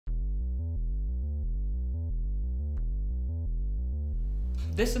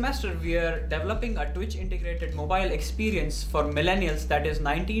This semester we are developing a Twitch integrated mobile experience for millennials that is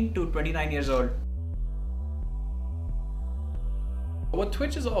 19 to 29 years old. What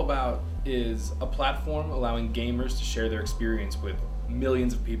Twitch is all about is a platform allowing gamers to share their experience with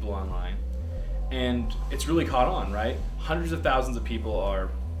millions of people online. And it's really caught on, right? Hundreds of thousands of people are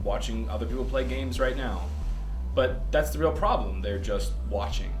watching other people play games right now. But that's the real problem, they're just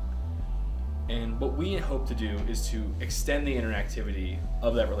watching. And what we hope to do is to extend the interactivity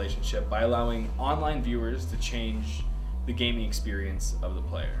of that relationship by allowing online viewers to change the gaming experience of the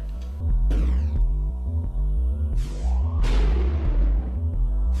player.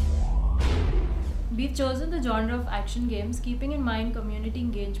 We've chosen the genre of action games, keeping in mind community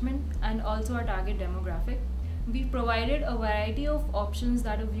engagement and also our target demographic. We've provided a variety of options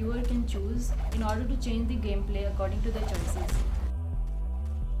that a viewer can choose in order to change the gameplay according to their choices.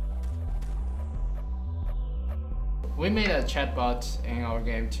 We made a chatbot in our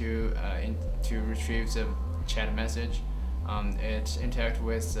game to retrieve the chat message. It interacts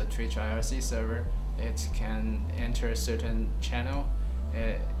with the Twitch IRC server. It can enter a certain channel.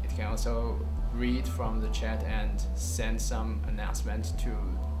 It can also read from the chat and send some announcement to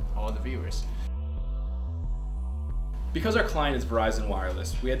all the viewers. Because our client is Verizon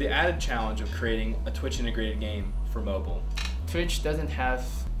Wireless, we had the added challenge of creating a Twitch integrated game for mobile. Twitch doesn't have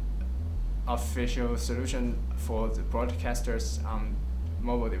official solution for the broadcaster's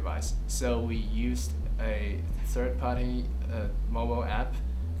mobile device, so we used a third-party mobile app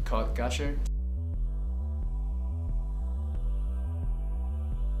called Gusher.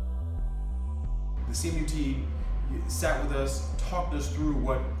 The CMU team sat with us, talked us through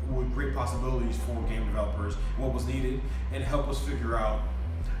what were great possibilities for game developers, what was needed, and helped us figure out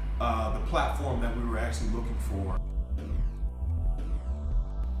the platform that we were actually looking for.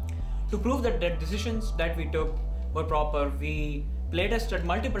 To prove that the decisions that we took were proper, we playtested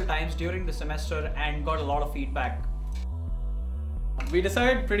multiple times during the semester and got a lot of feedback. We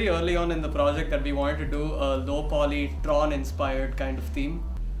decided pretty early on in the project that we wanted to do a low poly Tron inspired kind of theme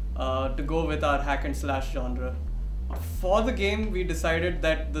to go with our hack and slash genre. For the game, we decided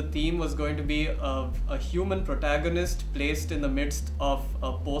that the theme was going to be a human protagonist placed in the midst of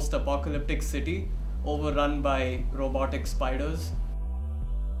a post-apocalyptic city overrun by robotic spiders.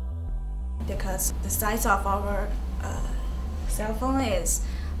 Because the size of our cell phone is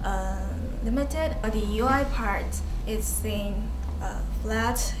limited, the UI part is in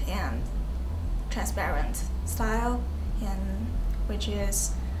flat and transparent style, and which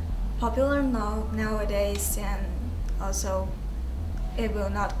is popular nowadays, and also it will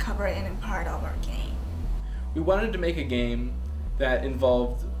not cover any part of our game. We wanted to make a game that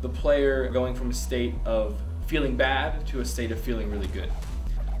involved the player going from a state of feeling bad to a state of feeling really good.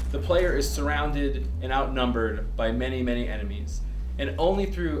 The player is surrounded and outnumbered by many, many enemies, and only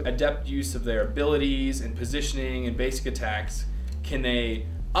through adept use of their abilities and positioning and basic attacks can they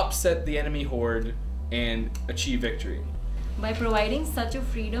upset the enemy horde and achieve victory. By providing such a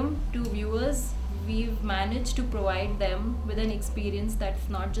freedom to viewers, we've managed to provide them with an experience that's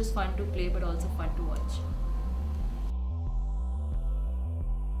not just fun to play but also fun to watch.